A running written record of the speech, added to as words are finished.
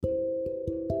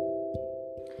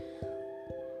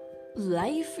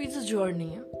Life is a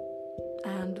journey,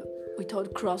 and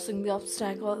without crossing the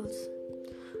obstacles,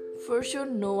 for sure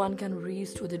no one can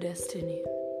reach to the destiny.